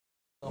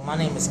My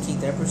name is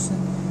Keith Epperson.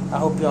 I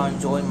hope y'all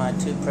enjoy my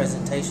two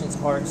presentations,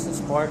 Arcs and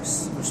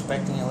Sparks,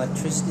 Respecting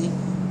Electricity,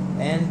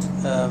 and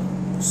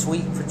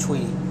Sweet for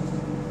Tweety.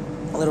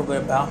 A little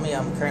bit about me.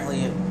 I'm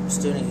currently a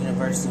student at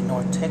University of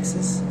North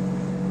Texas,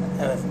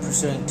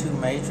 pursuing two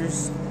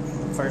majors.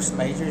 The first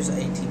major is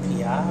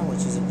ATPI, which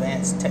is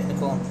Advanced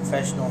Technical and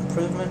Professional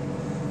Improvement,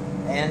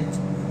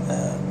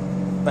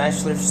 and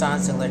Bachelor of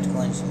Science in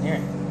Electrical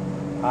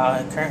Engineering.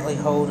 I currently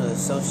hold an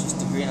associate's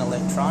degree in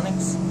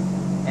electronics,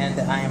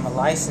 and I am a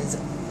licensed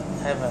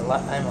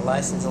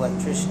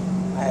electrician.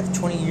 I have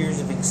 20 years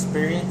of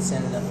experience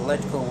in the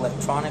electrical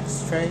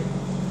electronics trade,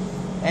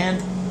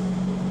 and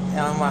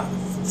on my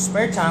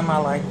spare time I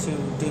like to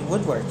do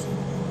woodworking.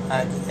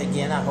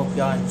 Again, I hope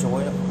y'all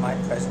enjoy my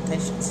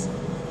presentations.